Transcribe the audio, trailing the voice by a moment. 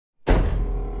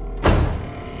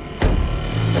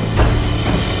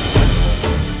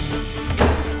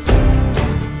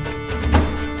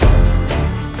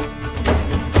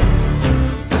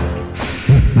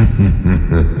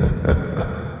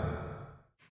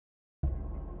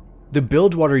The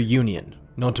Bilgewater Union,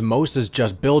 known to most as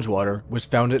just Bilgewater, was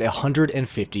founded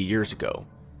 150 years ago,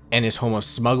 and is home of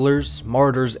smugglers,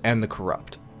 martyrs, and the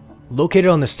corrupt. Located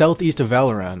on the southeast of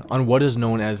Valoran on what is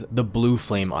known as the Blue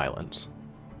Flame Islands.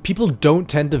 People don't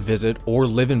tend to visit or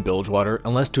live in Bilgewater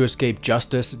unless to escape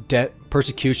justice, debt,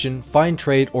 persecution, find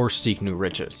trade, or seek new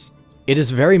riches. It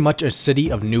is very much a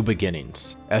city of new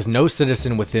beginnings, as no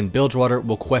citizen within Bilgewater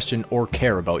will question or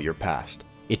care about your past.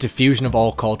 It's a fusion of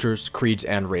all cultures, creeds,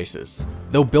 and races.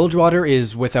 Though Bilgewater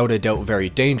is without a doubt very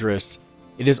dangerous,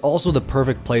 it is also the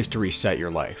perfect place to reset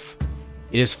your life.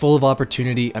 It is full of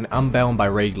opportunity and unbound by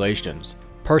regulations,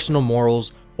 personal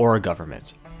morals, or a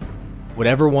government.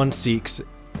 Whatever one seeks,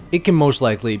 it can most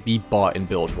likely be bought in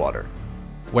Bilgewater.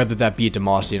 Whether that be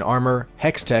Demacian armor,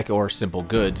 hex tech, or simple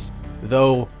goods,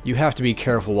 though you have to be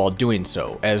careful while doing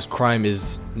so, as crime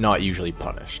is not usually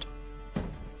punished.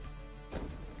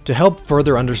 To help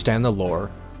further understand the lore,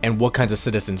 and what kinds of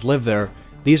citizens live there,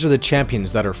 these are the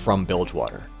champions that are from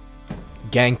Bilgewater.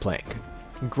 Gangplank,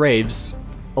 Graves,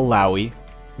 Alawi,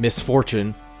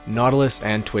 Misfortune, Nautilus,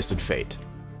 and Twisted Fate.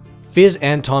 Fizz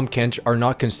and Tahm Kench are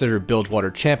not considered Bilgewater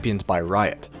champions by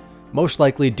Riot, most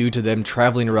likely due to them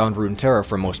traveling around Runeterra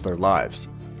for most of their lives.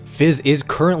 Fizz is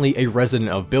currently a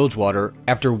resident of Bilgewater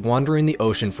after wandering the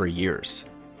ocean for years,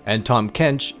 and Tahm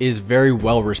Kench is very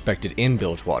well respected in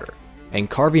Bilgewater, and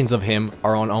carvings of him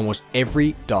are on almost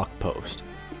every dock post.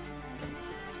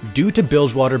 Due to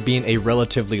Bilgewater being a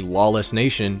relatively lawless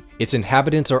nation, its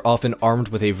inhabitants are often armed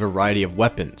with a variety of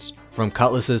weapons, from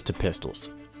cutlasses to pistols.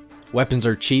 Weapons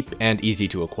are cheap and easy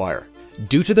to acquire.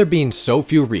 Due to there being so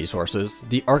few resources,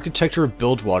 the architecture of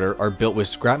Bilgewater are built with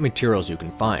scrap materials you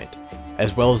can find,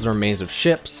 as well as the remains of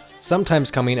ships,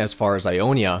 sometimes coming as far as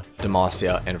Ionia,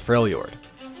 Demacia, and Freljord.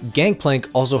 Gangplank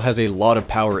also has a lot of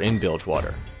power in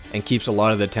Bilgewater, and keeps a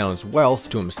lot of the town's wealth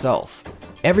to himself.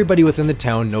 Everybody within the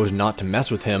town knows not to mess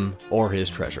with him or his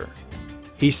treasure.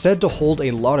 He's said to hold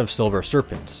a lot of silver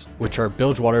serpents, which are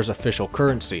Bilgewater's official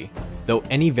currency, though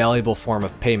any valuable form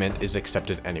of payment is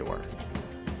accepted anywhere.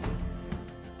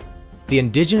 The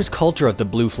indigenous culture of the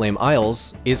Blue Flame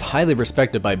Isles is highly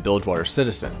respected by Bilgewater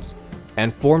citizens,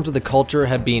 and forms of the culture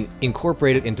have been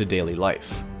incorporated into daily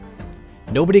life.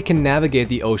 Nobody can navigate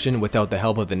the ocean without the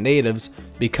help of the natives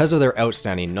because of their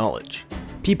outstanding knowledge.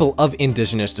 People of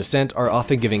indigenous descent are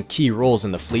often given key roles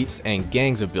in the fleets and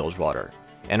gangs of Bilgewater,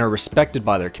 and are respected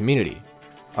by their community,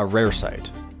 a rare sight.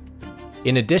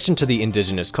 In addition to the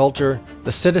indigenous culture,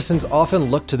 the citizens often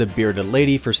look to the Bearded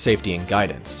Lady for safety and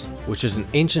guidance, which is an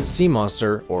ancient sea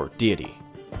monster or deity.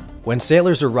 When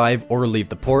sailors arrive or leave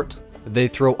the port, they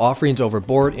throw offerings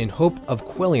overboard in hope of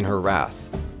quelling her wrath.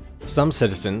 Some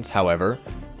citizens, however,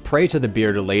 pray to the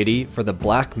Bearded Lady for the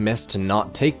black mist to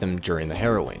not take them during the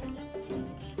harrowing.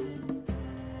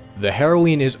 The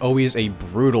harrowing is always a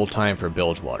brutal time for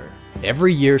Bilgewater.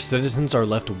 Every year, citizens are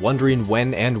left wondering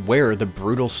when and where the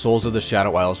brutal souls of the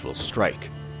Shadow Isles will strike,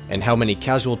 and how many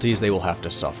casualties they will have to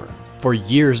suffer. For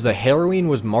years, the harrowing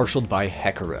was marshaled by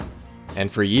Hecarim,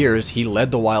 and for years he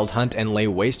led the wild hunt and lay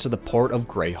waste to the port of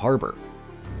Grey Harbor.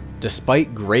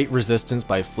 Despite great resistance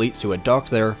by fleets who had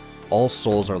docked there, all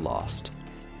souls are lost.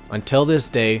 Until this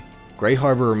day, Grey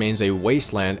Harbor remains a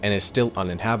wasteland and is still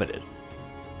uninhabited.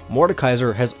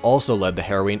 Mordekaiser has also led the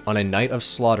harrowing on a night of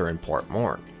slaughter in Port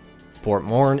Morn. Port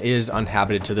Morn is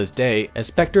uninhabited to this day, as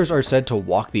specters are said to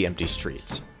walk the empty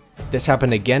streets. This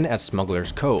happened again at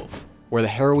Smuggler's Cove, where the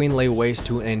harrowing lay waste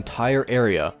to an entire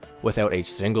area without a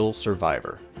single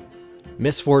survivor.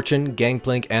 Misfortune,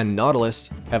 Gangplank, and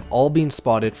Nautilus have all been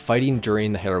spotted fighting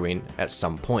during the harrowing at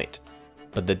some point,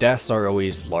 but the deaths are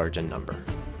always large in number.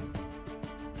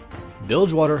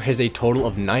 Bilgewater has a total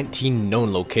of 19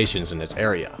 known locations in its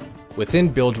area. Within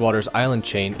Bilgewater's island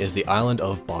chain is the island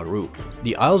of Baru.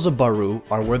 The Isles of Baru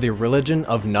are where the religion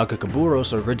of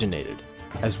Nagakaburos originated,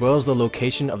 as well as the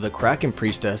location of the Kraken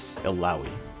priestess Ilawi.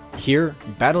 Here,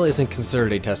 battle isn't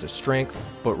considered a test of strength,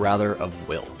 but rather of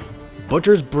will.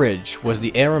 Butcher's Bridge was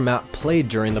the era map played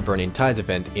during the Burning Tides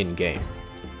event in-game.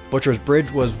 Butcher's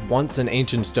Bridge was once an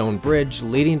ancient stone bridge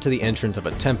leading to the entrance of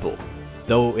a temple,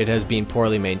 though it has been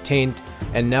poorly maintained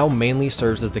and now mainly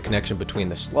serves as the connection between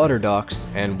the slaughter docks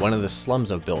and one of the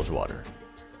slums of Bilgewater.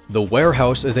 The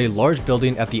warehouse is a large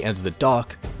building at the end of the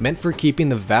dock meant for keeping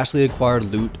the vastly acquired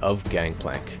loot of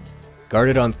Gangplank.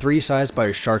 Guarded on 3 sides by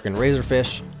a shark and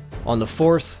razorfish, on the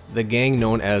 4th, the gang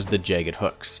known as the Jagged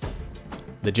Hooks.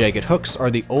 The Jagged Hooks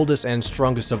are the oldest and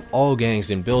strongest of all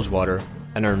gangs in Bilgewater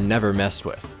and are never messed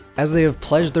with, as they have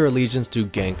pledged their allegiance to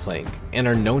Gangplank and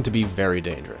are known to be very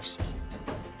dangerous.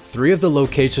 3 of the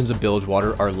locations of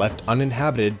Bilgewater are left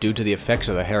uninhabited due to the effects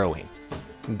of the harrowing.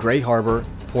 Grey Harbor,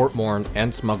 Port Morn,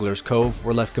 and Smuggler's Cove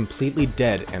were left completely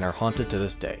dead and are haunted to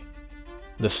this day.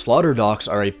 The slaughter docks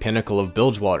are a pinnacle of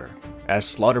Bilgewater, as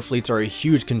slaughter fleets are a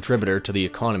huge contributor to the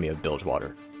economy of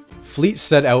Bilgewater. Fleets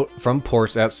set out from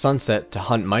ports at sunset to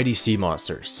hunt mighty sea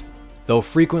monsters, though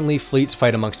frequently fleets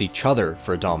fight amongst each other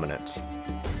for dominance.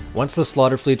 Once the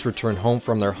slaughter fleets return home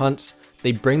from their hunts,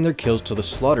 they bring their kills to the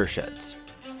slaughter sheds.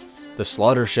 The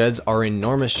slaughter sheds are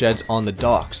enormous sheds on the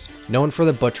docks, known for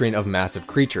the butchering of massive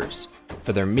creatures,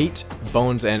 for their meat,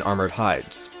 bones, and armored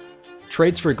hides.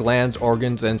 Trades for glands,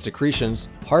 organs, and secretions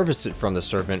harvested from the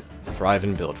servant thrive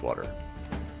in Bilgewater.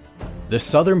 The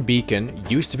southern beacon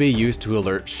used to be used to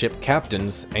alert ship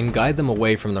captains and guide them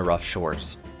away from the rough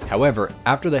shores. However,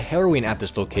 after the harrowing at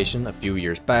this location a few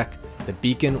years back, the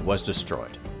beacon was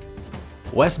destroyed.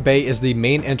 West Bay is the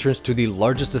main entrance to the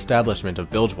largest establishment of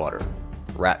Bilgewater,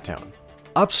 Rat Town.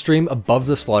 Upstream above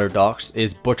the slaughter docks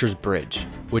is Butcher's Bridge,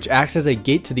 which acts as a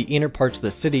gate to the inner parts of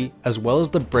the city as well as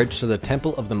the bridge to the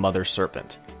Temple of the Mother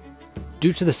Serpent.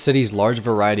 Due to the city's large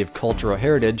variety of cultural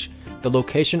heritage, the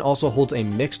location also holds a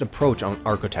mixed approach on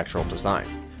architectural design.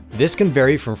 This can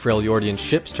vary from Freljordian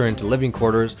ships turned into living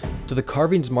quarters to the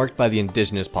carvings marked by the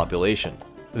indigenous population.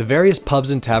 The various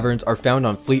pubs and taverns are found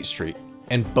on Fleet Street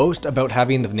and boast about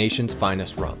having the nation's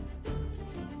finest rum.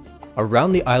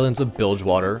 Around the islands of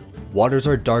Bilgewater, waters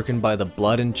are darkened by the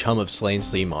blood and chum of slain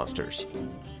sea monsters.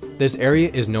 This area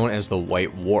is known as the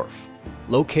White Wharf,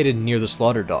 located near the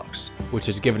slaughter docks, which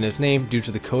is given its name due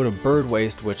to the coat of bird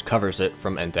waste which covers it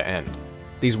from end to end.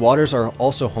 These waters are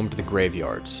also home to the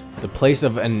graveyards, the place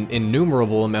of an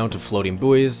innumerable amount of floating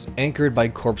buoys anchored by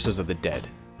corpses of the dead.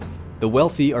 The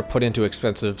wealthy are put into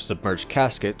expensive submerged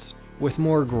caskets, with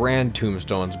more grand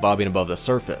tombstones bobbing above the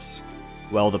surface,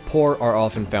 while the poor are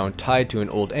often found tied to an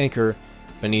old anchor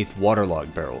beneath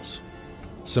waterlogged barrels.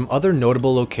 Some other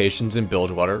notable locations in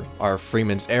Bilgewater are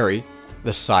Freeman's Eyrie,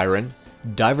 the Siren,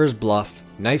 Diver's Bluff,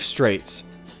 Knife Straits,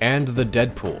 and the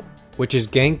Deadpool, which is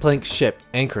Gangplank's ship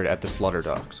anchored at the slaughter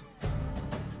docks.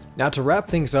 Now to wrap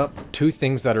things up, two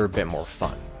things that are a bit more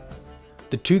fun.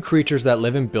 The two creatures that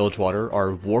live in Bilgewater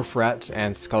are wharf rats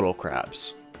and scuttle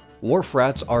crabs. Wharf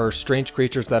rats are strange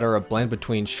creatures that are a blend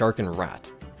between shark and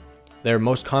rat. They are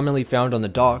most commonly found on the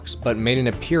docks, but made an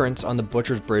appearance on the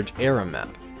Butcher's Bridge era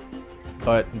map.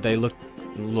 But they look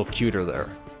a little cuter there.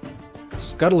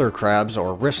 Scuttler crabs,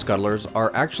 or rift scuttlers,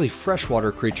 are actually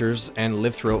freshwater creatures and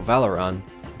live throughout Valoran,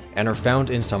 and are found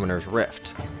in Summoner's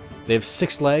Rift. They have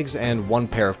 6 legs and 1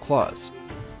 pair of claws.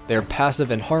 They are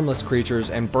passive and harmless creatures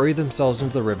and bury themselves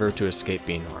into the river to escape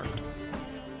being harmed.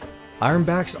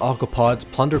 Ironbacks, Alcopods,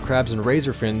 Plunder Crabs, and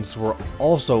Razorfins were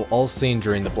also all seen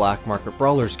during the Black Market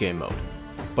Brawlers game mode,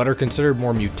 but are considered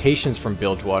more mutations from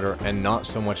Bilgewater and not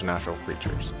so much natural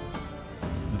creatures.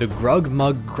 The Grug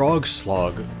Mug Grog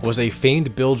Slog was a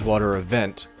famed Bilgewater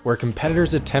event where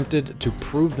competitors attempted to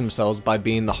prove themselves by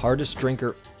being the hardest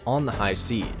drinker on the high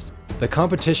seas. The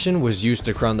competition was used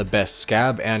to crown the best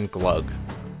Scab and Glug.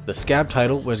 The Scab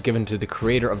title was given to the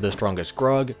creator of the strongest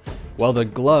grog, while the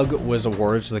Glug was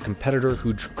awarded to the competitor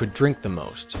who could drink the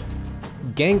most.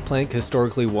 Gangplank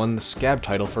historically won the Scab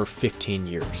title for 15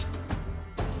 years.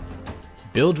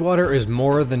 Bilgewater is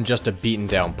more than just a beaten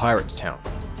down pirate's town.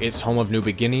 It's home of new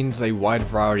beginnings, a wide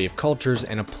variety of cultures,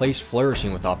 and a place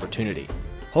flourishing with opportunity.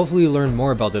 Hopefully you learned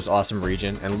more about this awesome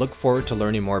region and look forward to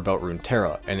learning more about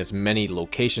Runeterra and its many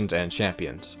locations and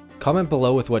champions. Comment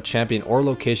below with what champion or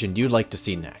location you'd like to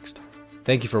see next.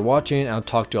 Thank you for watching, and I'll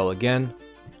talk to you all again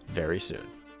very soon.